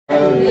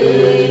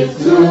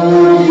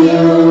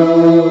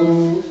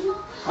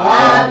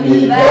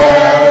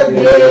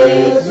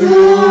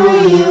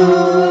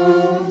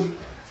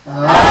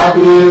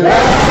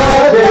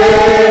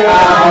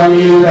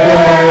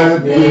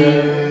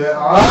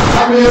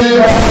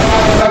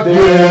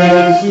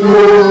birthday to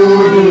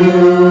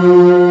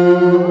you.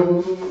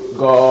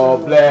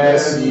 God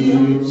bless you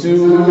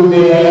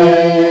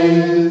today.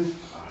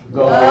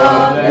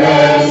 God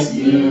bless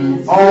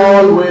you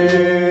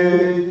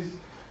always.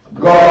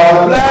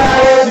 God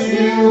bless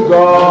you.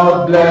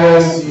 God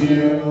bless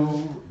you.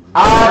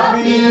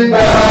 Happy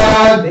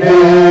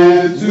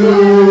birthday to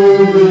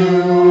you.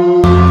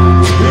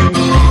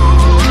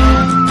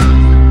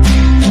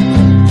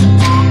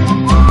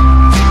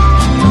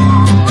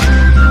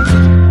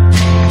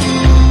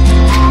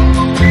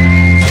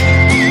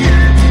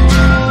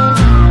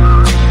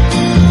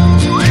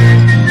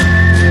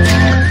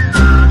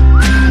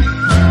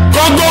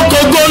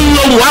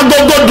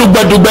 Agogo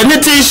dùgbẹ̀dùgbẹ̀ ní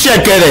ti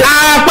ṣẹ̀kẹ̀rẹ̀.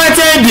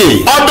 Apẹ́tẹ́ èdè.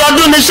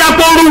 Ọdọọdún ni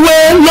ṣàpọ̀rúwé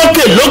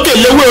lókè lókè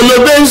léwé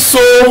olóbe ń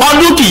so.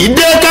 Ọdún kì í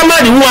dé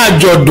kámẹ́rìnwó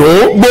àjọ̀dún.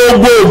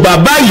 Gbogbo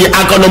bàbá yìí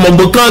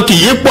akànnàmọ̀gbò kan kì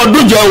í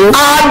pọdún jẹun.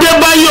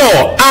 Adébáyọ̀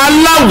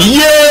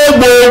Aláwìyé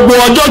gbogbo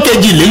ọjọ́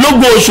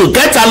kejìlélógún oṣù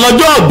kẹta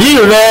lọ́jọ́ òbí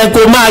rẹ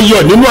kó máa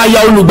yọ̀ nínú aya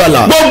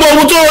olùgbàlà. Gbogbo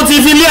ohun tó o ti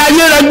fi lé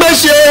ayé rẹ gbé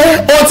ṣe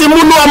o ti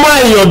múnú ọmọ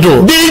èèyàn dùn.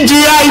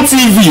 BGI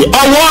TV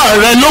ọwọ́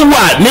rẹ ló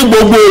wà ní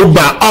gbogbo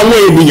ìgbà. Àwọn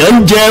ènìyàn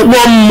ń jẹ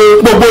wọ́n mú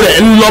gbogbo rẹ̀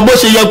ń lọ bó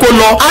ṣe yẹ kó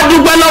lọ.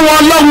 Adúpẹ́ lọ́wọ́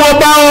Ọlọ́run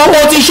ọba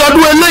ó ti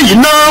ṣọdún eléyìí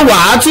náà wà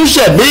á tún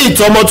ṣẹ̀mí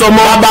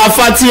ìtọmọtọmọ bàbá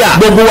Fatia.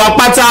 Gbogbo wa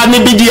pátá ní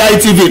BGI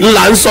TV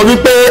ńlá ń sọ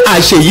wípé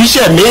àṣeyí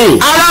ṣẹ̀mí.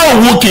 Ará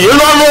òwú kì í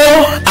rọ́rọ́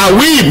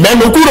àwí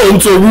ìmẹ́nu kúrò ń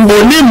tòwú.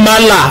 Òní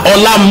màlà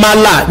ọ̀la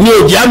màlà ni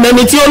òjì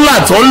amẹ́ni tí ó là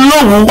tó ń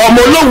lòwú.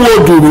 Ọmọ olówó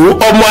òdùrú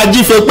ọmọ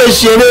ajífẹ́pẹ́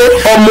ṣeré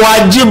ọmọ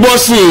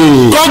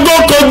ajíbọ́sìn.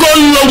 Kógókógó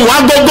ń lohùn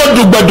agogo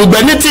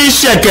dùgbẹ̀dùgbẹ̀ ní ti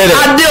ṣẹ̀kẹ̀rẹ̀.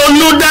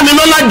 Adéolú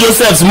Dámilọ́lá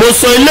Joseph mo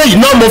sọ eléyìí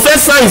náà mo fẹ́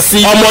sáyẹ̀nsì.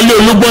 Ọmọlé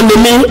olúgbọ́n ni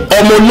mí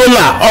ọmọ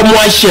olólà ọmọ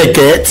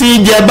aṣẹ̀kẹ́ tí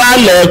jẹ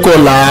baálẹ̀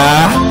kọlà.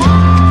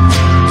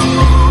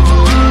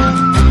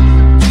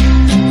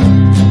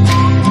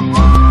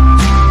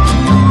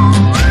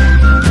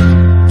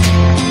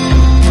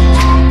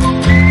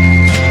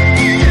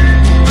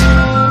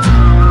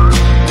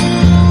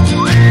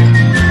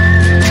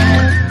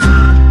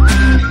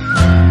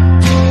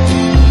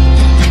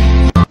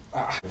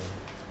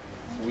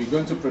 We're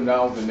going to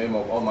pronounce the name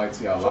of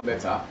Almighty Allah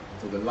letter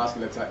to the last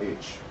letter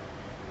H.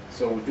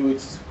 So we'll do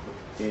it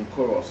in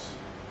chorus.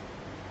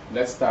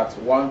 Let's start.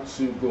 1,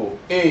 2, go.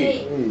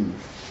 A,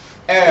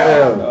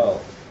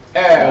 L,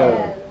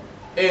 L,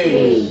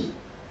 A,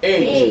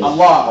 H.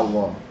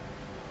 Allah.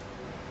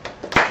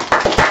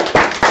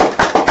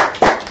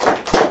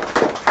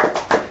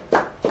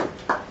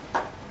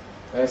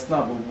 It's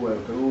not well.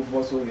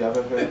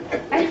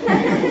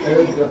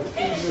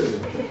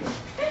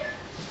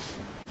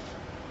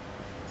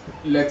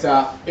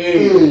 Letter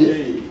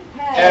A,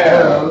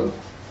 L,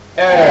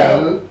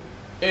 L,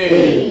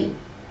 A,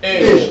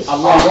 H.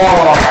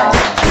 Allah.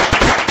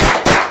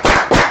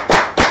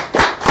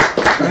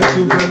 Thank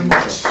you very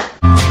much.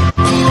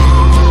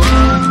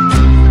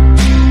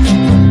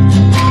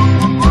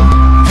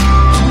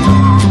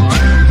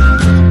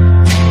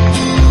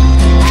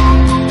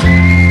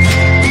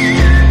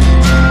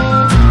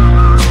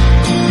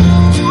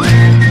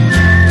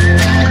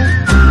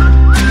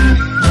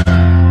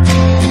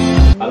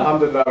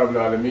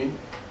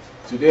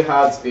 Today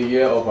has a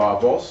year of our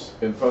boss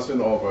in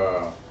person of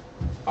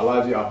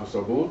Alhaji Abdul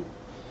Sabur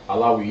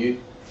Alawiye,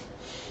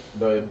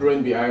 the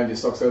brain behind the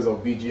success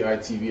of BGI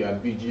TV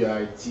and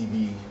BGI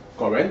TV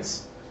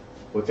Currents.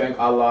 We thank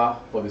Allah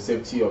for the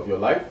safety of your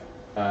life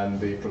and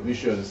the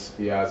provisions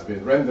He has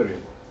been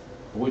rendering,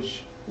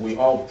 which we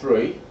all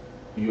pray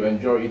you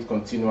enjoy it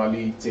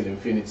continually till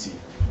infinity.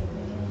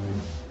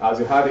 As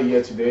you had a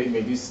year today,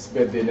 may this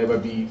birthday never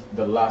be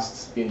the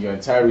last in your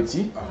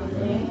entirety.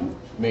 Amen.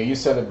 May you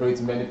celebrate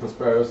many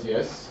prosperous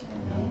years.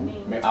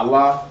 Amen. May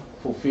Allah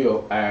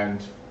fulfill and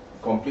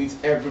complete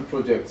every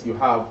project you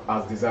have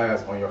as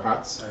desires on your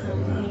hearts.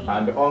 Amen.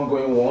 And the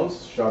ongoing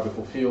ones shall be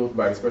fulfilled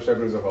by the special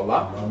grace of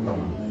Allah.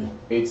 Amen.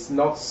 It's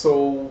not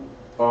so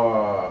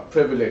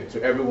privileged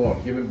to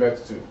everyone giving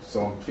birth to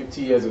some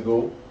 50 years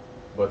ago,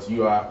 but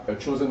you are a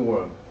chosen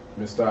one,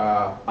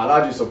 Mr.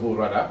 Alhaji Sabur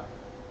rather,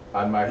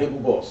 and my able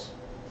boss.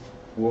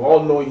 We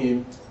all know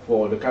him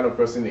for the kind of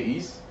person he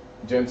is,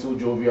 gentle,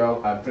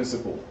 jovial, and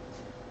principled.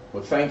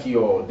 But thank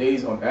your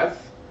days on earth,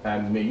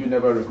 and may you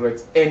never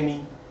regret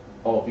any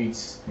of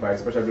it by the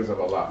special grace of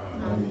Allah.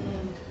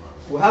 Amen.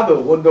 We have a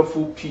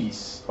wonderful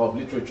piece of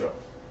literature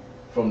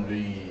from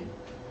the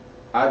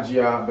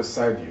Ajia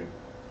beside you,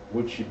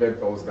 which she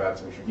begged us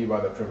that we should give her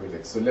the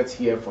privilege. So let's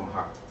hear from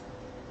her.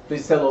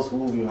 Please tell us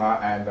who you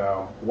are and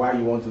why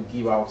you want to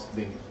give out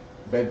the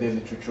birthday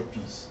literature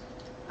piece.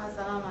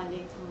 Assalamu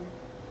alaikum.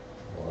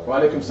 Wa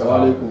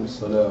alaikum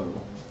salam.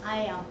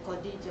 I am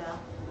Khadija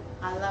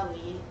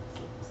Alawiye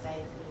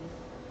precisely.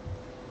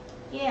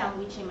 Here I'm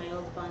wishing my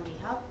husband a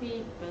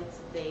happy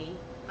birthday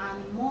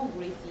and more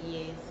great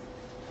years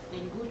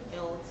in good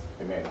health.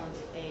 Amen. On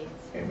the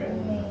earth.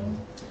 Amen.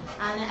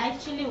 And I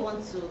actually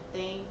want to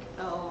thank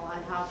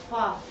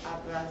Alhafa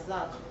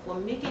Abrazak for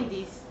making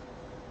this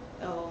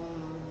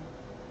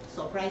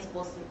surprise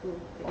possible,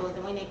 because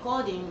when I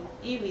called him,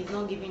 if he's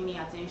not giving me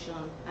attention,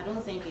 I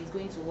don't think it's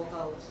going to work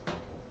out.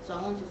 So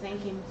I want to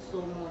thank him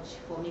so much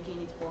for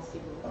making it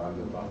possible.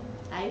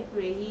 I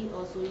pray he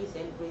also will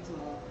celebrate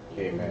more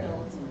in good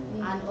health.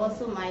 And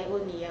also my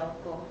own year,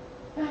 of course.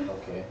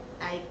 Okay.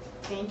 I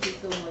thank you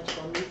so much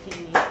for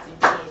making me to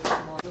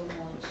hear more so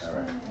much. All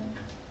right.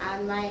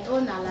 And my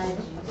own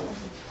allergy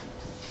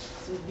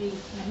to be,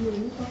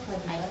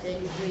 I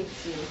celebrate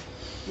you.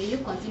 May you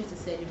continue to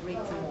celebrate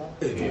more.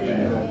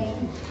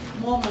 Amen.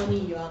 More money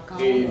in your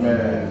account.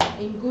 Amen.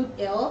 In good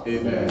health.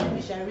 Amen.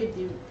 We shall reap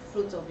the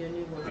fruit of your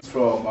labor. It's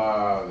from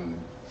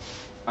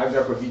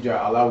Aja Khadija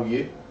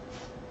Alawiye,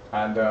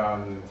 and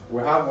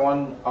we have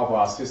one of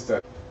our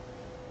sisters.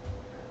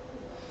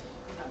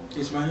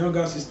 It's my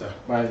younger sister.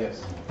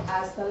 Yes.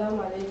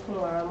 Assalamu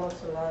alaikum wa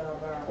rahmatullahi wa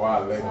barakatuh. Wa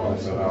alaikum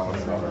assalam wa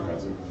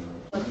rahmatullahi.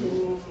 Wọ́n ti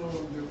ní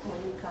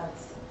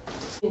kọ́níkàtì.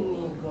 Kí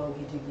ni gan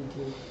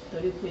gidigidi?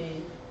 Torí pé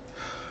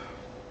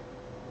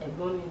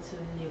ẹ̀gbọ́n mi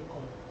tún lè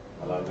kàn.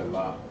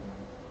 Alhamdulillah.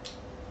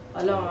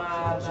 Ọlọ́run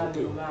á bá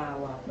mi máa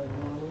wà pẹ̀lú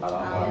yín.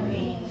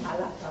 Àmín.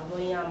 Alátàbọ̀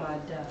yín á máa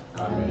dà.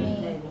 Àmín.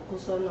 Ẹ̀mí kó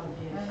sọ́nà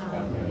bí ẹ̀.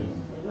 Àmín.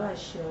 Pẹ̀lú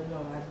àṣẹ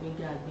Ọlọ́run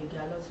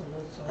àgbéga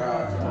lọ́tọ̀ọ̀lọ́tọ̀.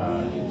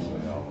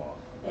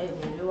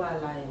 Ẹ̀mí ló wà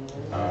láì ní.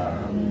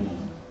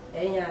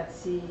 Ẹ̀yin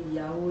àti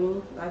ìyàwó yín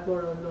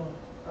lágbọ́rọ̀ Ọlọ́run.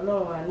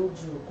 Ọlọ́run á ní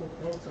ju òkú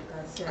pẹ́ tó ká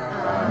sí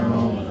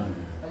àwọn.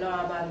 Ọlọ́run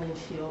á bá mi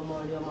fi ọmọ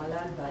rẹ ọmọ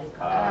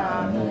alábàáríkà.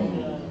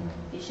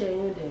 Iṣẹ́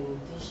yín ò dẹ̀ ní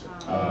díṣẹ́.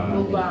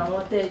 Gbogbo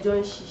àwọn tẹ́ ẹjọ́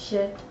ń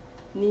ṣiṣẹ́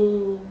ní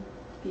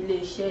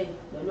ilé-iṣẹ́ yìí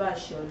pẹ̀lú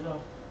àṣẹ Ọlọ́run.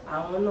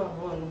 Àwọn náà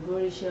wọn ní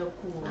gbóríṣẹ́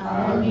kú o.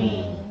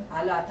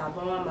 Àlọ́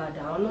àtàbọ̀ wọn máa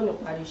dà, àwọn náà ní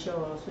parí iṣẹ́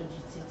wọn sójú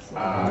títì.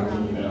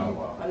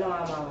 Ọlọ́run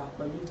á máa wà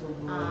pẹ̀lú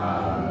gbogbo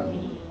wọn.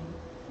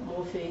 Mo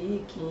fẹ́ yìí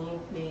kí n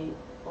pe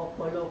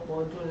ọ̀pọ̀lọpọ̀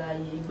ọdún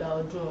láyé, igba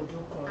ọdún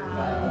kan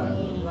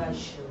pẹ̀lú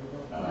àṣẹ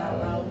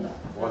Ọlọ́run.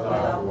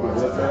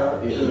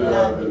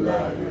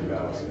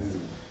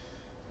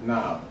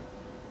 Now,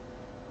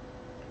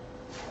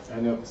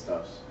 any of the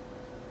staffs?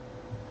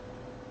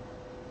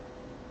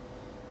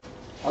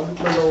 A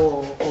dúpẹ́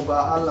lọ́wọ́ ọba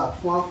Allah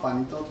fún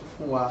àǹfààní tó tún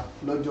fún wa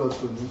lọ́jọ́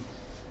tòní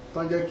tó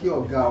ń jẹ́ kí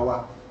ọ̀gá wa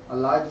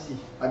Alhaji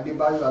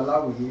Adébáyọ̀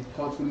Aláwìyé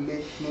kan tún lé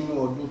nínú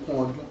ọdún kún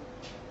ọdún.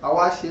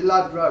 Àwa ṣe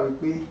ládùúrà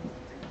wípé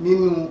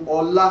nínú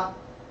ọlá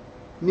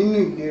nínú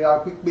ìlera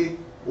pípé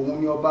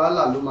òun ni ọba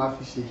Allah ló máa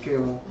fi ṣèkẹ́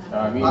wọn.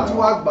 Àmín. Àti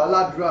wá gbà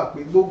ládùúrà pé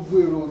gbogbo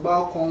èròǹgbà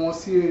ọkàn wọn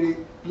sí rere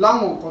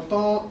láwọn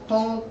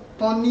nǹkan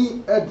tán ní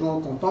ẹ̀dùn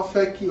ọkàn tán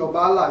fẹ́ kí ọba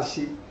Allah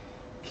ṣe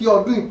kí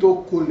ọdún yìí tó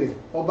kolẹ̀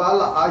ọba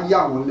Allah á yà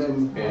wọ́n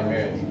lẹ́nu.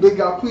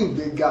 Ìgbéga kún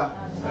ìgbéga,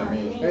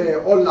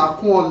 ọlà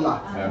kún ọlà.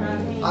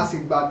 A sì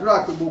gbàdúrà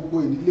pé gbogbo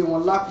ìdílé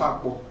wọn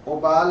lápapọ̀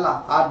ọba Allah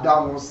á dá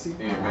wọn sí.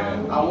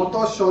 Àwọn tó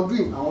ṣọdún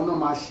yìí àwọn náà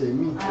máa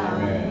ṣẹ̀mí.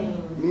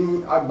 Ní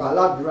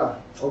agbàládùúrà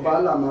ọba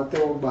Allah máa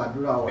tẹ́wọ́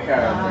gbàdúrà wa.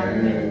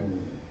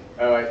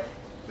 All right,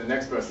 the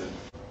next person.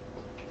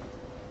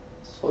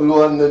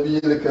 صلوا على النبي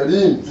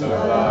الكريم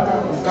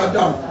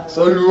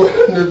صلوا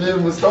على النبي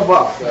المصطفى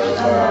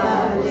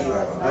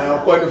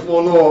ọpẹ́ ni fún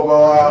Ọlọ́run ọba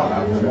wa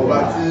ọba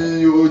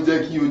tí ó jẹ́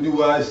kí ojú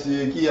wa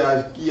ṣe kí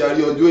a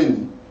rí ọjọ́ ìní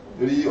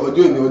rí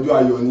ọjọ́ ìní ọjọ́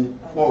ayọ̀ ni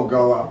fún ọ̀gá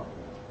wa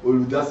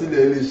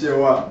olùdásílẹ̀ iléeṣẹ́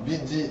wa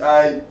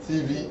BGI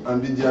TV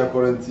and BGI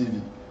Current TV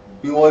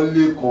pé wọ́n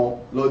lé kan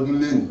lọ́dún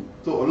lẹ́nìí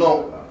tó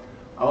Ọlọ́run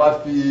àwa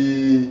fi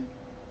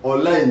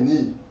ọlá ìní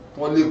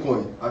wọ́n lé kan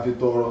yìí àfi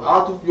tọrọ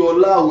a tún fi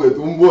ọlá àwẹ̀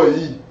tó ń bọ̀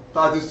yìí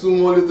tá ti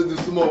súnmọ́ lé tó ti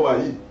súnmọ́ wà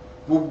yìí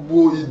gbogbo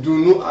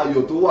ìdùnnú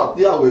ayọ̀ tó wà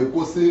tí àwẹ̀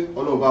kó sí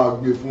Ọlọ́run bá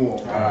gbé fún wọn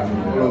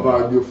Ọlọ́run bá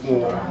gbé fún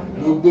wọn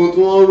gbogbo tí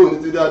wọ́n rò ní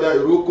ti dáadáa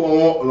ìrókò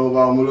wọn Ọlọ́run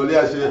bá mú lọlé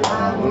àṣẹ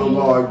Ọlọ́run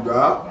bá wa gbà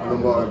á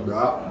Ọlọ́run bá wa gbà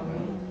á.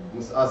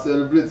 I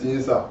celebrate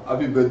yín sir,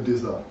 happy birthday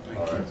sir.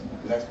 All right,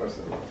 next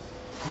person.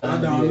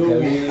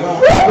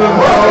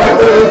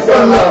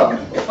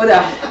 Ọ̀dà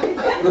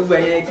gbogbo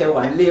ẹ̀yẹ tẹ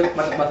wà nílé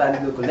pátápátá ní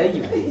gbogbo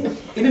lẹ́yìn òde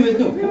inú mi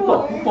dùn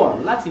púpọ̀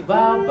láti bá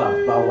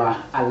bàbá wa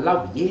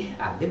Aláwìyé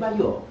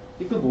Adébáyọ̀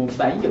wípé mo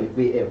gba yíyọ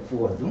wípé ẹ kú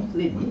ọdún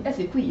lẹ́ni ẹ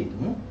sì kú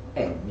ìyèdún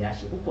ẹ̀mí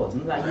àṣẹ púpọ̀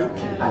ọdún láyé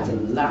àti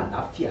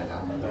láàláfíà la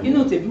inú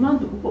tèmi máa ń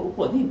dùn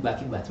púpọ̀ ní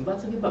ìgbàkigbà tí n bá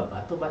tún rí bàbá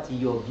tó bá ti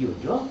yọ bí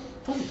òjò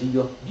tó sì tún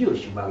yọ bí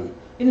òṣùbà rẹ̀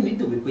inú mi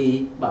dùn wípé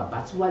bàbá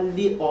tí wá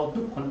lé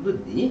ọdún kan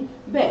lónìí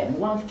bẹ́ẹ̀ ni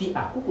wọ́n fi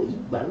àkókò yìí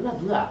gbà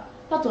ládùúrà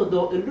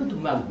látọ̀dọ̀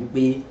Olódùmarè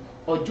wípé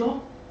ọjọ́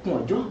kún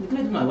ọjọ́ ní kí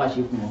Olódùmarè wá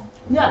ṣe fún wọn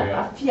ní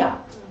àlàáfíà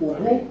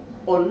owó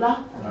ọlá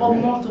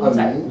ọmọ tó ń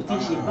ta ìlú tí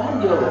ń ṣe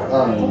báyìí ọ̀rọ̀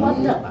tó wá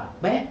dàgbà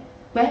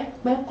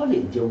pẹ́ kọ́ lè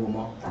jẹun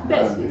mọ́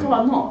bẹ́ẹ̀ sì káwa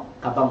náà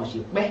kábàámọ̀ ṣe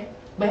pẹ́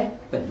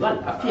pẹ̀lú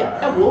àlàáfíà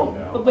ẹ wo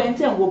gbogbo ẹni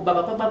tí ẹ ń wo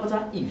bàbá pátápátá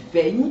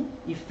ìfẹ́ yín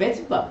ìfẹ́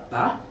tí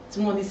bàbá tí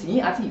wọ́n ní sí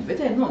yín àti ìfẹ́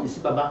tẹ̀ náà ní sí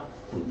bàbá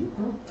kò ní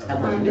kú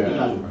agbọ̀n ìlú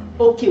ìlú ayò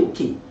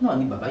òkè náà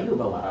ni bàbá yóò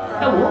bá wa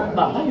ẹ wo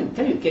bàbá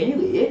yòókè yín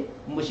rèé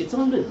mo ṣe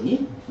tán lónìí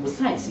mo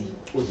sáyẹ̀nsì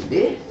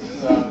òdìdé.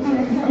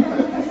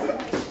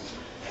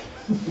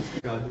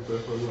 ká dúpẹ́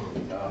fọ́lọ́run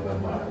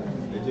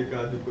ẹ jẹ́ ká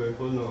dúpẹ́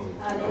fọ́lọ́run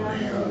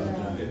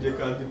ẹ jẹ́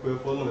ká dúpẹ́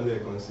fọ́lọ́run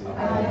lẹ́ẹ̀kan sí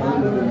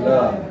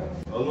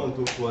Ọlọ́run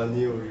tó fún wa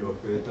ní orí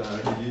ọ̀fẹ́ tá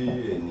a rí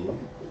ẹ̀ní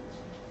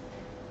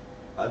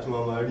a tún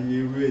máa rí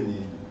irú èyí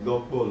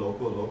lọ́pọ̀.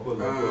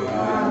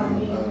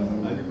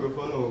 A dúpẹ́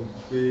fọ́lọ́run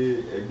pé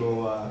ẹ̀gbọ́n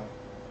wa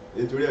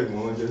nítorí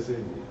ẹ̀gbọ́n wọn jẹ́sẹ̀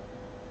ní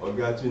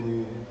ọ̀gá tún ni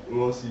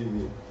wọ́n sí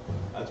mi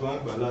a tún máa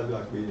gbà ládùúgbà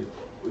pé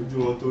ojú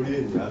wọn torí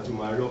èyí a tún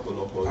máa rí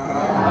ọ̀pọ̀lọpọ̀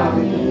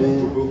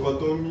gbogbo nǹkan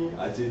tó mí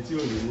àti tí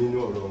ò ní nínú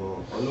ọ̀rọ̀ wọn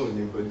ọlọ́run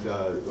ní kọjá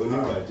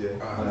oníbàjẹ́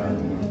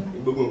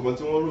gbogbo nǹkan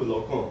tí wọ́n rò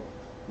lọ́kàn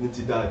ní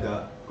ti dáadáa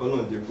kọ́lọ̀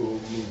jẹ́ kó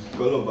mú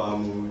kọ́lọ̀ bá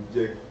mú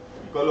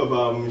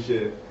ṣe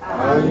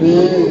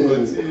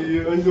nǹkan tí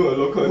ó ń dùn ọ́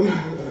lọ́kàn náà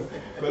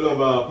kọ́lọ̀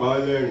bá pa á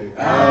lẹ́rìn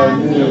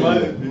ẹ má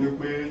lè bínú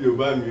pé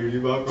Yorùbá mi rí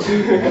bá kọ́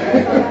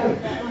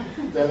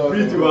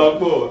breed wa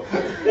pọ̀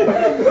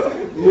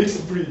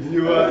mixed breed ni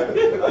wá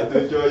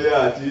àtọ̀jọ́ yá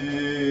àti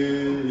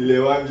ilẹ̀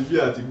wa bíbí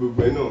àti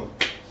gbogbo ẹ̀ náà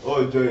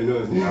ọjọ́ iná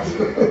ni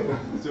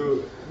so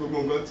gbogbo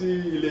nǹkan tí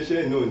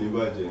iléeṣẹ́ iná ò ní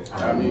bàjẹ́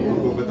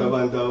gbogbo nǹkan tá a bá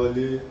ń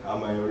dáwọ́lé a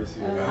máa yọrí sí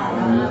rẹ̀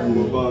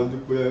mo bá wọn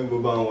dúpẹ́ mo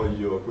bá wọn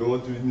yọ̀ pé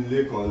wọ́n tún ilé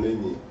kan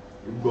lẹ́yìn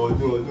gbọ́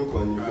ọdún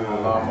kan ní fún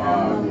wọn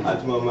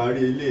àti máa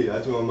rí ilé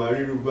àti máa rí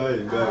irú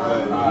báyìí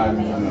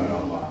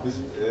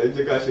ẹ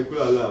jẹ́ ká ṣe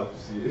kúrò aláàfù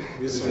sí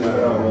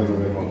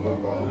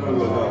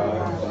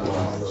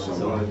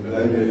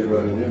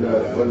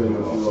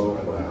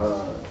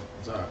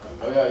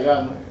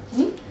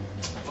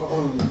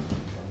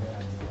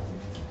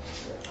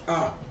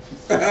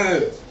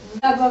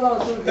Lágbára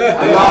ọ̀tún bí.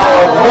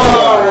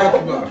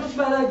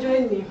 Dúpẹ́ lọ́jọ́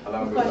ìní,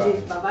 pàdé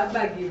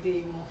Babagbagede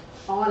ìmọ̀.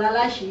 Àwọn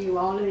aláṣìírí wa,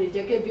 àwọn olóyè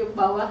jẹ́ kébi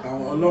pa wá.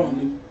 Àwọn Ọlọ́run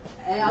ni.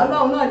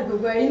 Ọlọ́run náà ni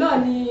gbogbo ẹ̀yin náà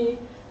ni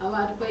àwọn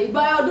àdúpẹ́.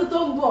 Ìgbà ọdún tó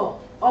ń bọ̀,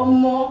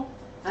 ọmọ,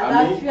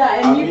 àlàáfíà,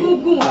 ẹ̀mí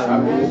gúngùn,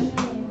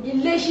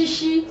 ilé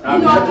ṣíṣí,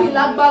 nínú ọdún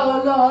ìlágbára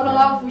Ọlọ́run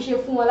á fún ṣe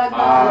fún wọn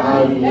lágbára.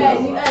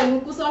 Ẹ̀ẹ̀ni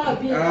kú sọ́nà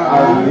bí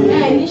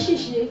ẹ̀ẹ̀ni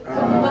ṣìṣe.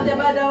 Gbogbo tẹ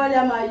bá dáwọ́lé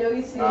a máa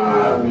yọrí sí i.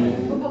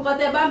 Gbogbo kan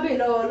tẹ bá ń bè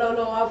lọ́wọ́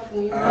Ọlọ́run á fún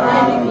yín.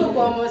 Ẹ̀ẹ̀ni gbogbo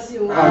ọmọ sí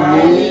wọn.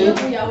 Ẹ̀ẹ̀ni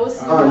gbogbo ìyàwó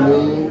sí wọn.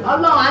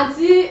 Ọlọ́run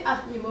àǹtí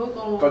ìmọ̀ọ́kọ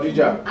wọn.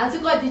 Àǹtí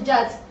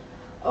Kọ́díjàt,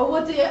 owó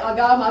tí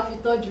ọ̀gá wa máa fi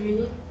tọ́jú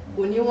yín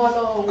kò ní wọ́n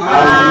lọ́wọ́.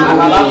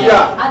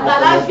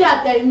 Àtàláfíà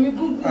tẹ̀mí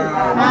gúngùn.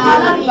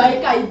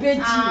 Alábàáríkà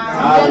ìbejì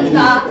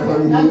ìjẹta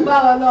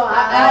lágbára náà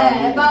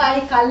ẹ bára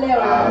yín kalẹ̀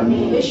o.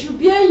 Èṣù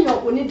bí èèyàn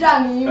kò ní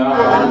dàmí yín wò.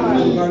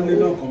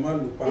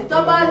 Ìtọ́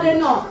bá lé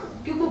náà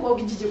kí kòkò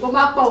jìjì kó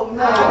má pọ̀ òun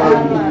náà.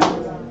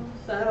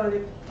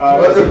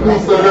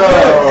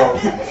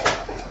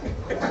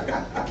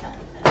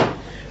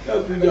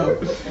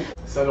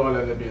 صلوا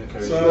على النبي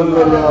الكريم.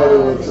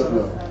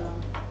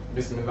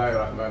 بسم الله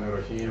الرحمن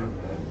الرحيم.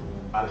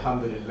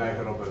 الحمد لله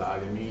رب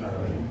العالمين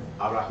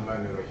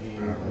الرحمن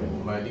الرحيم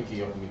مالك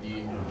يوم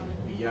الدين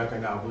إياك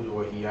نعبد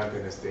وإياك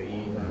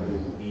نستعين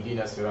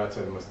اهدنا الصراط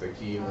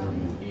المستقيم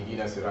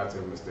اهدنا الصراط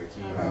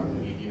المستقيم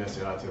اهدنا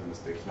الصراط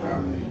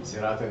المستقيم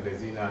صراط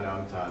الذين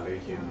أنعمت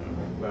عليهم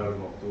غير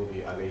المغضوب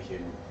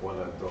عليهم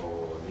ولا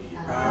الضالين.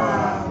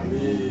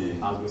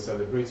 As we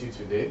celebrate you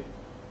today,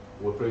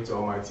 we pray to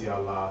Almighty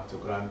Allah to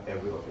grant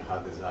every of your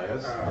heart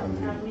desires.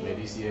 May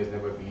this year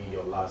never be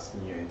your last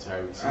in your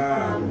entirety.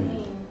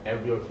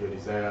 Every of your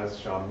desires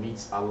shall meet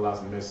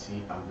Allah's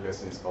mercy and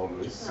blessings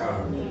always.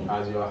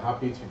 As you are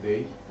happy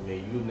today, may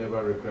you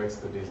never regret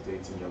today's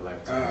date in your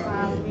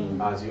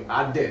lifetime. As you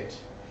added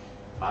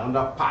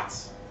another part,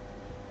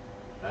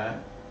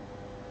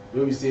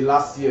 when we say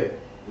last year,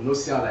 we don't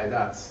see it like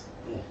that.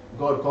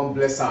 God come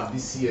bless am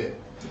this year.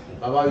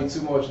 Baba, you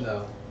too much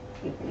now.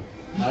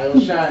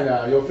 Your shine,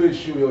 your face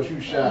show, your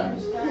shoe shine.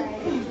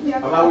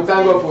 Baba, we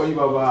thank God for you,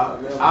 Baba.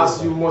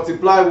 As you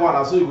multiply one,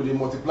 as so you go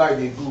multiply,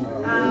 they go.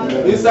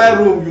 Inside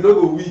room, you no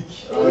go weak.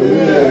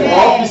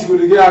 Office, you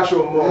go get action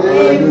more.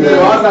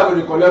 Your house, go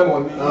to collect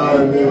money.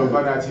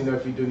 Baba, I think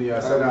if you don't, I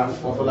said that.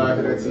 Offer like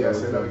that, I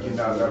said that we can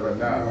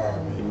now.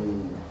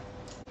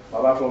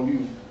 Baba, from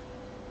you.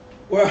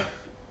 Well,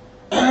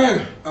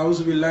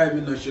 أعوذ بالله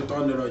من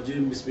الشيطان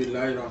الرجيم بسم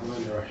الله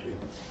الرحمن الرحيم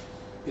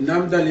إن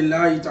الحمد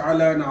لله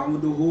تعالى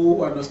نعمده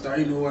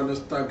ونستعينه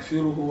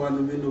ونستغفره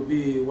ونؤمن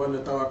به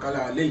ونتوكل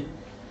عليه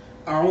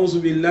أعوذ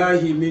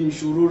بالله من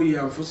شرور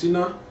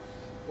أنفسنا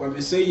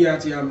ومن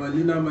سيئات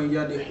أعمالنا من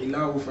يهده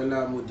الله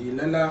فلا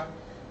مضل له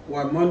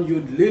ومن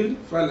يضلل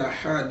فلا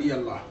هادي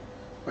له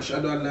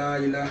وأشهد أن لا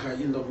إله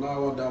إلا الله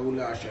وحده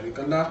لا شريك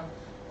له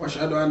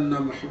وأشهد أن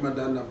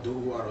محمدا عبده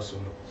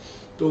ورسوله.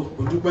 tó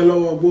mo dúpẹ́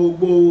lọ́wọ́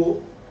gbogbo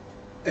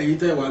ẹ̀yin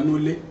tẹ́ wà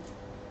nólé,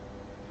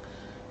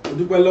 mo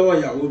dúpẹ́ lọ́wọ́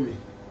ìyàwó mi,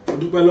 mo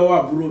dúpẹ́ lọ́wọ́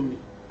àbúrò mi,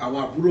 àwọn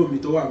àbúrò mi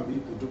tó wà níbí,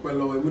 mo dúpẹ́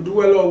lọ́wọ́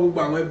gbogbo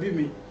àwọn ẹbí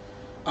mi.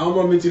 Àwọn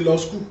ọmọ mi ti lọ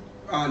skul,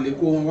 a lè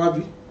kó wọn wá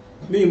bí.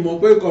 Mi mọ̀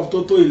pé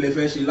nǹkan tó ilẹ̀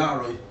fẹ́ ṣe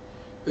láàárọ̀ yìí.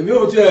 Èmi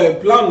ò tiẹ̀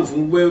plan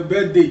fún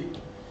birthday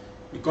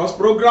because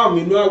program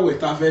inú àwẹ̀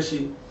tá fẹ́ ṣe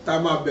tá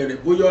máa bẹ̀rẹ̀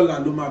bóyá ọ̀la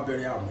ló máa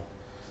bẹ̀rẹ̀ àmọ́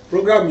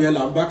program yẹn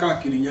là ń bá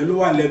káàkiri yẹn ló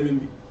wà lẹ́mìí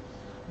mi.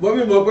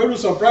 Bọ́mí mọ̀ pé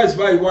surprise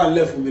báyìí wà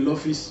lẹ́ fún mi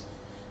lọ́fíìsì.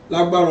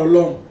 Lágbára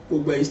Ọlọ́run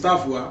gbogbo ẹ̀yin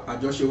staff wa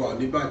àjọṣe wa ò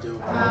ní bàjẹ́ o.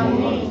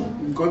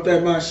 Nǹkan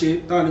tẹ́ máa ṣe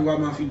táàní wa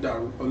máa fi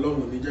dàrú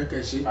Ọlọ́run ò ní jẹ́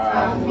kẹ́ ṣe.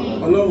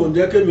 Ọlọ́run ò ní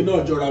jẹ́ kémi náà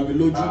jọra mi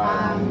lójú.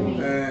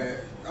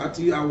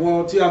 Àti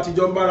àwọn tí a ti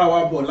jọ ń bára wa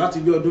bọ̀ láti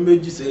bí ọdún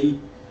méjì sẹ́yìn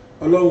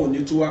ọlọ́run ò ní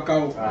tú wá ká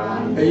o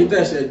ẹ̀yin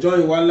tẹ̀sẹ̀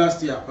join wa last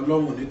year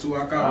ọlọ́run ò ní tú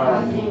wá ká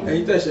o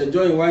ẹ̀yin tẹ̀sẹ̀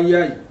join wa yá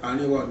yìí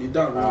àárín wa ò ní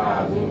dàrú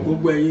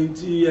gbogbo ẹ̀yin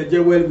tí ẹ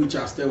jẹ́ well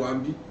wishers tẹ wá ń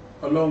bí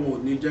ọlọ́run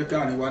ò ní jẹ́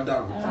káàrin wa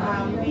dàrú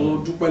mo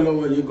dúpẹ́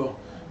lọ́wọ́ yín gan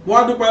mo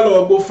wá dúpẹ́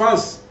lọ́wọ́ gbogbo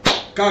fans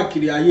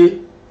káàkiri ayé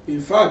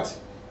in fact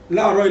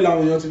láàárọ̀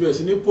ìlànà èèyàn ti bẹ̀rẹ̀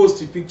sí ní post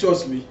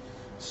pictures mi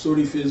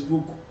sórí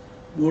Facebook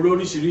mo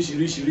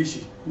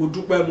lóríṣiríṣiríṣiríṣi mo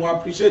dúpẹ́ mo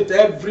appreciate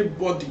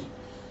everybody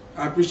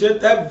I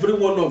appreciate every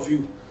one of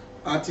you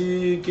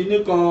àti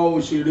kinní kan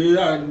òṣèré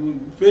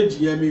page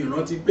yẹn mi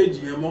ìrántí page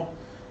yẹn mọ́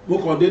mo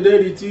kàn déédéé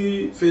rí tí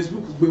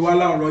Facebook gbé wá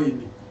láàárọ̀ yìí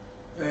ni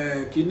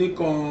kinní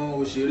kan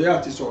òṣèré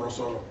àti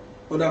sọ̀rọ̀sọ̀rọ̀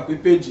ó dà pé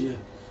page yẹn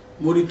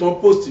mo rí tán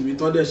post mi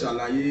tán dẹ̀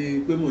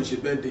ṣàlàyé pé mo ń ṣe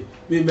birthday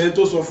mi mẹ́rin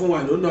tó sọ fún wa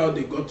I don't know how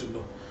they got to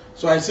know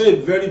so I say a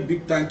very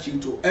big thank you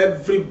to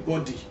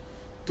everybody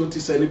tó ti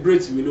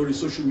celebrate mi lórí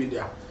social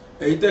media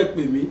ẹ̀yin tẹ́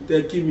pè mí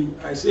tẹ́ kí mi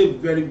I say a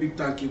very big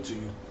thank you to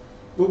you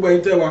gbogbo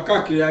ẹ̀yin tẹ́ wà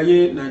káàkiri ayé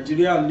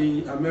Nàìjíríà ní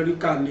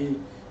Amẹ́ríkà ní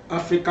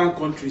African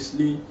countries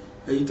ní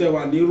ẹ̀yin tẹ́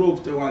wà ní Europe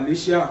tẹ́ wà ní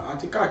Asia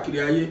àti káàkiri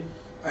ayé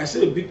I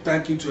say a big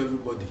thank you to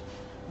everybody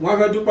wọ́n á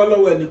fẹ́ dúpẹ́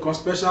lọ́wọ́ ẹnìkan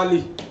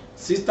specially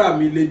sister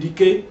mi Lady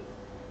K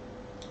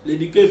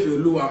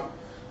Ifeoluwa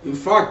in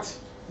fact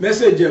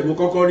message ẹ̀ mo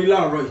kọ́kọ́ rí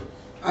láàárọ̀ yìí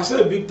I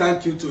say a big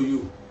thank you to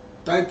you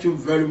thank you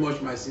very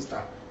much my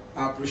sister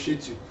I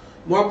appreciate you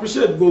mo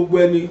appreciate gbogbo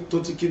ẹni tó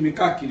ti kí mi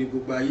káàkiri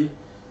gbogbo ayé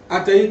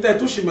àtẹ̀yin tẹ́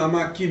tó sì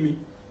máa kí mi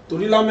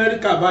torí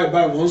lamẹ́ríkà báyìí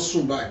wọ́n ń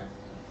sùn báyìí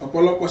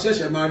ọ̀pọ̀lọpọ̀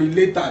ṣẹ̀ṣẹ̀ máa rí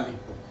létà ni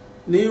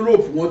ní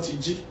Europe wọ́n ti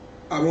jí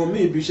àwọn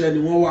míì ibi iṣẹ́ ni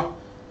wọ́n wà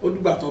ó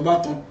dìgbà tán bá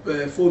tan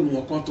fóònù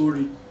wọn kan tó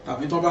rí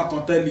tàbí tán bá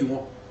tan tẹ́lì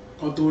wọn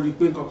kan tó rí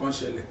pé nǹkan kan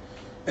ṣẹlẹ̀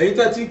ẹ̀yin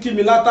tẹ́ ti kí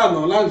mi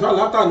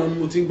látànà ni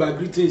mo ti ń gba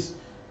greetings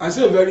I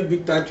say a very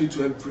big thank you to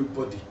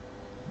everybody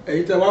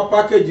ẹ̀yin tẹ́ wá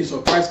package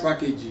surprise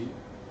package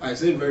I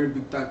say a very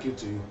big thank you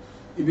to you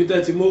ibi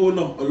tẹ́ ti mówó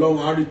náà ọlọ́run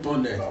á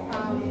return ẹ̀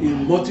in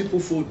multiple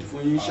fold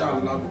fún yín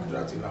inshallah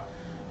bukratila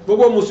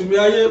gbogbo mùsùlùmí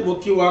ayé mo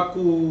kí wa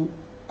kú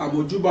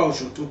àmójúbà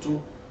oṣù tuntun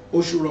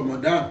oṣù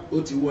Ramadan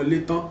ó ti wọlé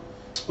tán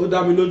ó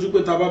dá mi lójú pé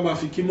tá bá máa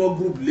fi kí mọ́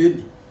group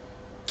lénìí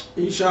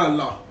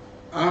inshallah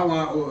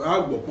àwọn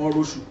àgbọ̀pọ̀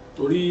roṣù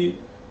torí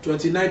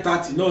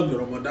 29-30 náà ní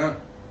Ramadan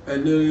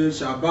ẹni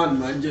Shaban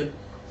máa ń jẹ́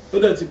ó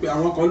dẹ̀ ti pé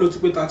àwọn kan ló ti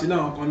pé 39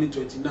 àwọn kan ní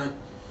 29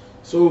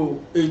 so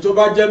èyí tó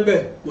bá jẹ́ mbẹ̀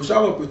mo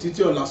ṣàwọ̀ pé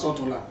títí ọ̀la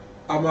sọ́túnla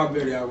a máa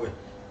bẹ̀rẹ̀ àwẹ̀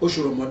oṣù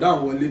Ramadan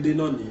wọlé dé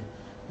náà nìyẹn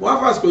wọ́n á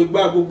fàsìkò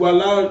ìgbà gbogbo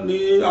alá ní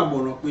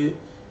àmọ̀ràn pé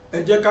ẹ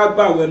jẹ́ ká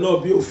gbàwẹ̀ náà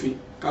bí òfin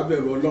ká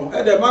bẹ̀rù Ọlọ́run ẹ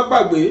dẹ̀ má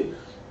gbàgbé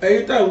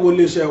ẹ̀yin tẹ̀ ń wo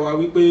iléeṣẹ́ wa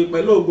wípé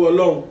pẹ̀lú ògo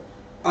Ọlọ́run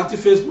àti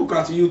Facebook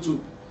àti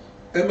YouTube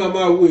ẹ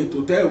máa wo ètò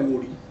tẹ́ ẹ̀ wò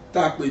rí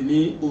tá a pè ní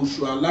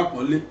oṣù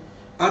alápọ̀nlé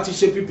a ti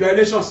ṣe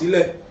preparation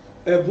sílẹ̀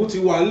ẹ̀bùn ti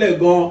wà lẹ̀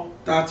gan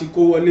tá a ti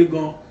kó wọlé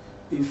gan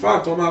in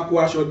fact wọ́n máa kó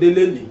aṣọ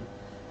délé ní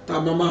tá a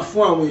máa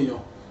fún àwọn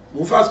èèyàn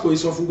mo fàsìkò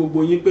ìsọ fún gbogbo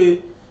yín pé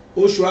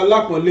oṣù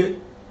alápọ̀nlé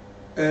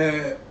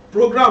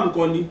program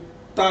kan ni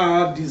tá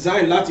a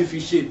design láti fi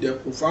ṣe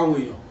ìdẹ̀kùn fáwọn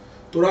èèyàn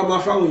torí a máa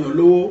fáwọn èèyàn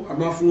lówó a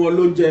máa fún wọn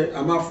lóúnjẹ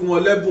a máa fún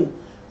wọn lẹ́bùn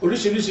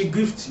oríṣiríṣi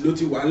gift ló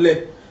ti wà ńlẹ̀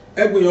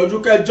ẹ gbìyànjú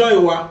kẹ́ join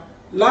wa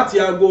láti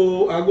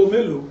aago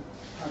mélòó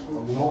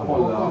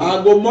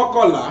aago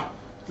mọ́kànlá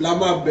la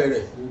máa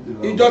bẹ̀rẹ̀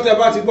ìjọ tẹ́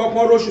bá ti gbọ́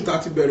pọ́n róṣù tá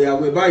ti bẹ̀rẹ̀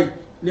àwẹ̀ báyìí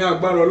ní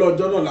agbára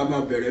ọlọ́jọ́ náà la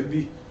máa bẹ̀rẹ̀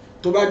bí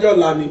tó bá jẹ́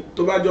ọ̀la ni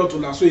tó bá jẹ́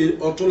ọ̀túnla sóye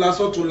ọ̀túnla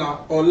sọ́túnla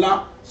ọ̀la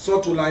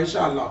sọ́túnla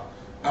inshallah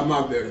a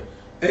máa bẹ̀rẹ̀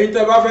ẹ̀yin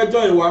tẹ́ bá fẹ́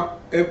join wa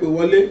ẹ pè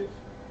wọlé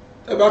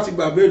tẹ́ bá ti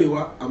gbà béèrè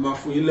wa a máa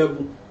fún yín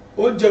lẹ́bùn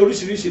oúnjẹ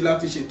oríṣiríṣi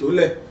láti ṣètò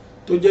lẹ̀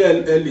tó jẹ́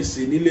ẹ lè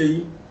sè nílé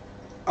yín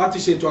a ti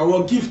ṣètò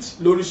àwọn gift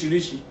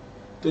lóríṣiríṣi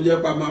tó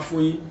jẹ́ pa máa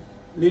fún yín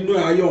nínú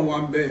ayọ̀ wa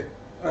ń bẹ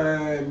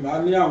a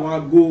ní àwọn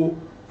ago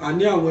a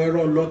ní àwọn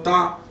ẹ̀rọ lọ́tà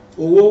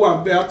owó wà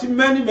ń bẹ àti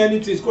many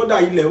things kódà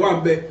ilẹ̀ wà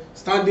ń bẹ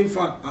standing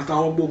fan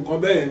àtàwọn gbogbo nǹkan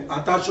bẹ́ẹ̀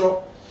àtàṣọ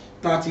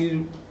tá a ti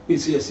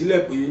pèsè ẹ̀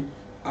sílẹ̀ pé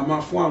a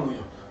máa fún àwọn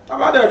èèyàn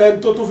tábàdẹ̀ rẹ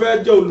tó tún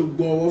fẹ́ jẹ́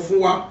olùgbọ̀wọ́ fún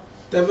wa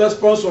tẹ́fẹ́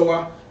sponsor wa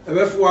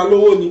ẹ̀fẹ́ fún wa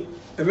lówó ni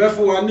ẹ̀fẹ́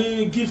fún wa ní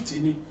gift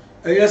ni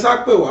ẹ̀yẹ sá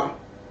pè wá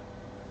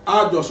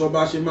àjọsọ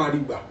bá ṣe máa rí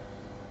gbà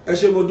ẹ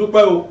ṣé mo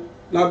dúpẹ́ o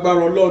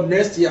lágbára Ọlọ́run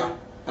next year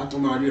a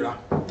tún máa ríra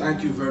thank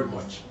you very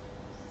much.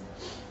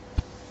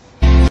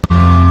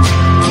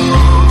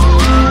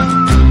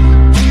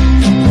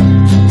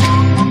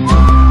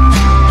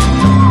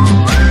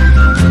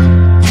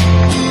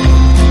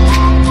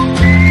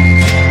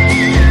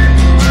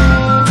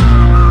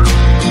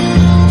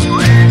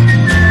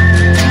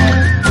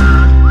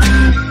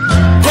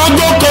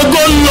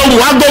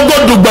 agogo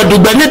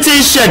dùgbẹ̀dùgbẹ̀ ní ti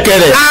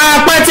ṣẹ̀kẹ̀rẹ̀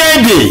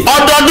apẹ́tẹ́ẹ̀dì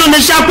ọdọọdún ní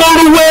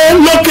sápórúwé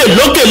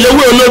lókè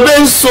léwé olóbé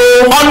ń so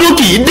ọdún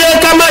kì í dé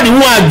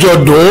kámẹ́rìnwó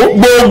àjọ̀dún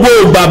gbogbo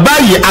bàbá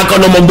yìí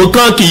akọ̀nàmọ̀gbò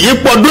kan kì í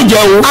pọdún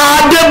jẹun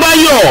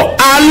Adébáyọ̀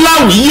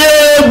Aláwìyé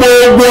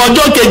gbogbo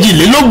ọjọ́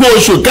kejìlélógún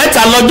oṣù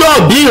kẹta lọ́jọ́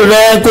òbí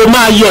rẹ kó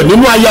máa yọ̀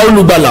nínú aya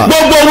olùgbàlà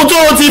gbogbo ohun tó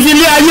o ti fi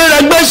lé ayé rẹ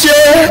gbé ṣe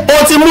o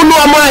ti múnú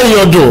ọmọ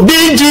èèyàn dùn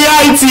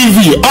BGI TV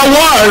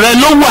ọwọ́ rẹ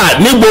ló wà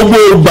ní gbogbo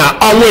ìgbà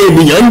àwọn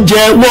ènìyàn ń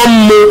jẹ wọ́n ń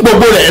mu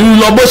gbogbo rẹ̀ ń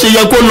lọ bó ṣe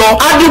yẹ kó lọ.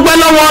 a dúpẹ́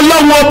lọ́wọ́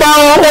ọlọ́run ọba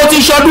ó ti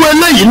ṣọdún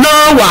eléyìí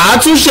náà wà á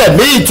tún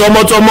ṣẹ̀mí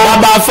ìtọmọtọmọ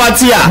bàbá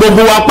fatia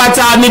gbogbo wa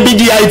pátá ní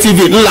BGI TV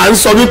ńlá ń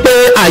sọ wípé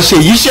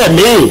àṣeyí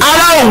ṣẹ̀mí.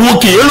 ará òwú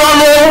kì í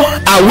rọ́rọ́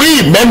àwí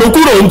ìmẹ́nu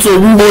kúrò ń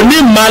tòwú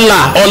onímàlà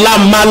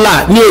ọ̀làmàlà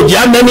ni òjì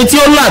amẹ́ni tí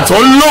ó là tó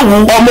ń lòwú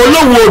ọmọ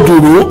olówó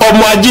òdùrú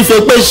ọmọ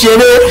ajífẹ́pẹ́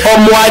ṣeré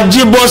ọmọ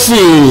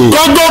ajíbọ́sìn.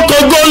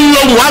 kógókógó ń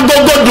lohùn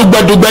agogo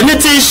dùgbẹ̀dùgbẹ̀ ní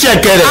ti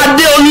ṣẹ̀kẹ̀rẹ̀.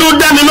 adéolú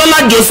dámilọ́lá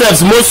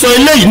Joseph mo sọ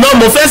eléyìí náà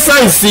mo fẹ́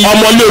sáyẹ̀nsì.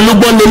 ọmọlé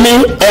olúgbọ́n ni mí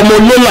ọmọ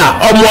olólà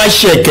ọmọ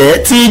aṣẹ̀kẹ́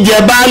tí í jẹ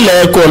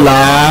baálẹ̀ kọ̀lá.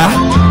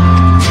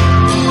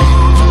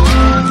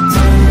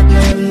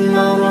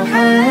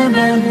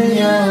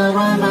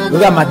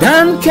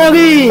 Ramadan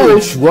Kareem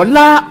oṣù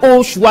ọlá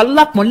oṣù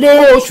alápọ̀nlé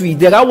oṣù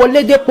ìdẹ̀ra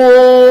wọlé dépò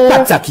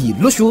pàtàkì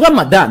lóṣù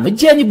Ramadan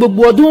jẹ́ ní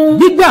gbogbo ọdún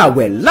gbígbà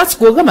àwẹ̀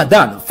lásìkò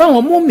Ramadan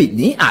fáwọn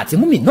mùmínì àti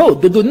mùmínà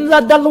òdodo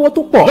ńlá dá lọ́wọ́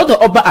tó pọ̀ lọ́dọ̀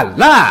ọba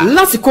Allah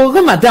lásìkò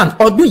Ramadan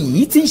ọdún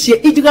yìí tí ń ṣe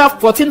Hijra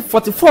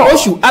 1444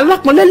 oṣù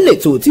alápọ̀nlé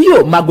lẹ́tọ̀ tí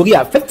yóò máa gorí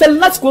afẹ́fẹ́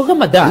lásìkò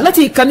Ramadan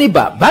láti ìkànnì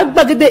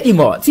Babagbagede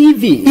Ìmọ̀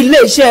TV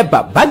iléeṣẹ́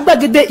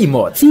Babagbagede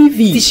Ìmọ̀ TV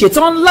ti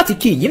ṣetán láti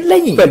kí yín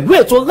lẹ́yìn pẹ̀lú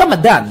ètò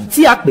Ramadan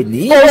tí a pè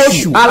ní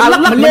oṣù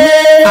alápọ̀nlé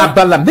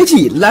abala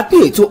méjì la pé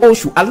ètò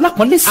oṣù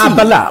alápọ̀nlé sí.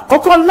 abala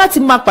kọ́kọ́ láti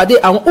máa pàdé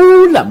àwọn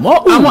úlàmọ́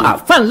àwọn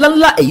àfáà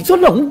ńláńlá èyí tó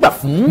lọ́hùn gbà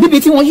fún níbi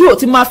tí wọn yóò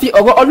ti máa fi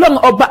ọ̀rọ̀ ọlọ́run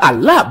ọba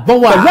Allah bọ́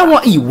wa pẹ̀lú àwọn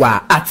ìwà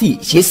àti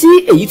ìṣesí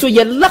èyí tó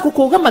yẹ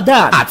lákòókò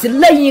Ramadan àti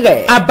lẹ́yìn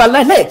rẹ̀. abala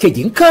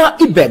ẹlẹ́ẹ̀kejì ń kán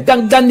ibẹ̀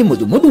gángan ní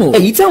mùdùmùdù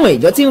èyí táwọn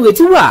èèyàn ti ń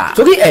retí wà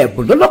torí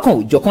ẹ̀bùn lọ́lọ́kan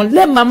òjọ̀kan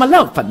lẹ́ẹ̀máa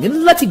láǹfààní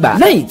láti gbà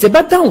lẹ́yìn tẹ́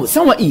bá dáhùn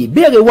sáwọn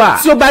ìbéèrè wa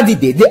tí ó bá di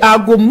dédé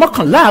aago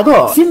 11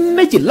 àárọ̀ sí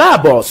 12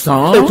 ààbọ̀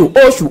ọ̀sán. ètò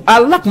oṣù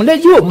alápọ̀nlé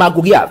yóò máa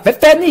gorí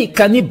afẹ́fẹ́ ní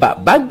ìkànnì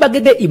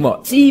Babagbagede Ìmọ̀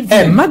TV. ẹ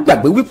má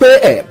gbàgbé wípé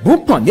ẹ̀bùn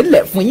pọ̀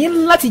nílẹ̀ fún yín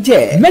láti jẹ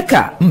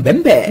mẹ́kà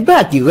ńbẹ́ńbẹ́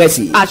báàgì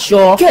rẹsì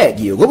aṣọ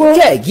kẹ́ẹ̀gì òróró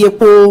kẹ́ẹ̀gì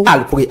epo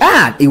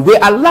Al-Qur'an ìwé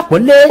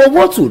alápọ̀nlé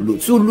owó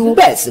tùlùtùlù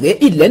bẹ́ẹ̀ sì ré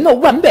ilẹ̀ náà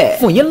wà ńbẹ̀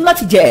fún yín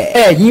láti jẹ.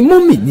 ẹ̀yin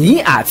múmìnì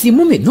àti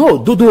múmìnà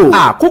òdodo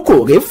àkókò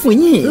rẹ̀ fún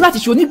yín láti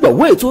ṣe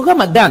onígbọ̀wọ́ ètò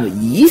Ramadan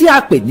yìí tí a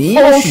pè ní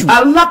oṣù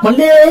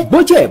alápọ̀nlé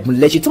bójú ẹ̀bùn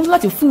lẹ ṣetán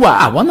láti fún wa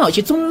àwọn náà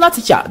ṣetán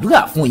láti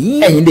ṣàdúrà fún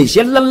yín. ẹ̀yin lè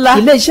ṣe ńláńlá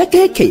ilé iṣẹ́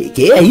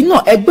kéékèèké ẹ̀yin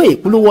náà ẹgbẹ́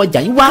ìpolówó ọjà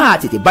yín wá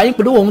tètè bá yín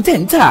polówó ohun tẹ̀ ń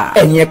tà.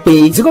 ẹ̀yin ẹ pè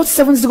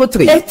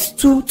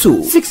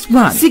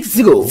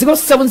 0703-822-6160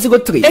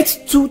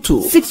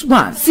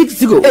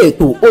 0703-822-6160.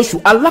 ètò oṣù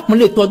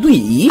alápọ̀nlé tọdún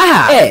yìí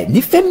ẹ̀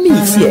nífẹ̀ẹ́ mi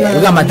tiẹ̀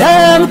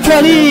Ramadan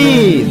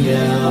Kareem.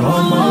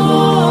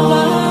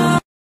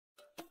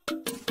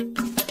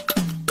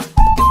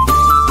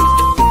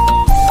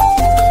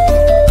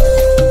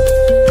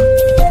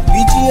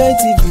 BGI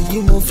TV yìí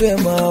mo fẹ́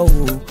máa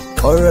wò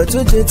ọ̀rọ̀ tó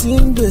jẹ ti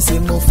ń gbèsè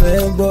mo fẹ́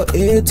gbọ́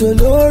ètò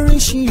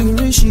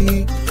lóríṣiríṣi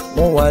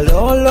wọ́n wà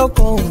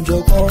lọ́lọ́kan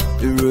òjọ̀kan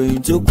ìròyìn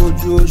tó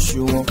kojú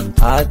òṣùwọ̀n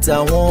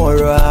àtàwọn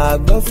ọ̀rọ̀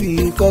àgbọ́ fi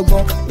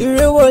kọ́gbọ́n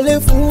eré wọlé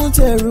fún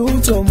tẹ̀rù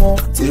tọmọ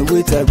tèwe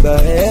tàgbà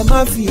ẹ má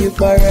fi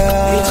para.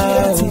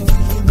 BGI TV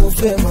mo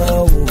fẹ́ máa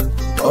wò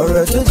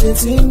ọ̀rọ̀ tó jẹ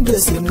ti ń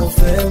gbèsè mo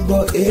fẹ́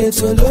gbọ́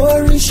ètò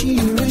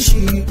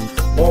lóríṣiríṣi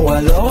wọ́n wà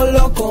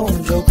lọ́lọ́kan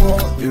òjọ̀kan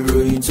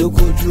ìròyìn tó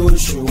kojú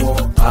òṣùwọ̀n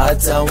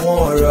àtàwọn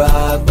ọ̀rọ̀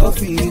àgbọ́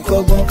fi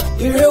kọ́gbọ́n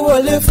eré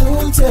wọlé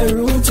fún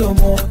tẹ̀rù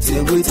tọmọ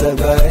tèwe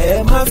tàgbà ẹ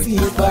má fi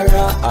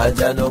para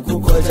àjànà kú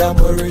kọjá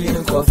mọ́rí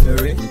nǹkan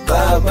fèrè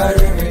bàbá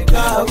rere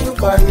káwí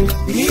parí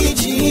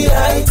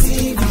BGI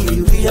TV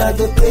we are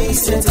the pace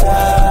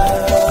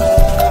setters.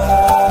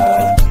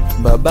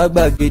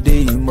 Babagbagede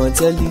Ìmọ̀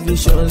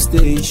tẹlifíṣọ̀n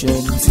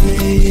station tí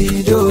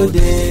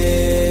dòde.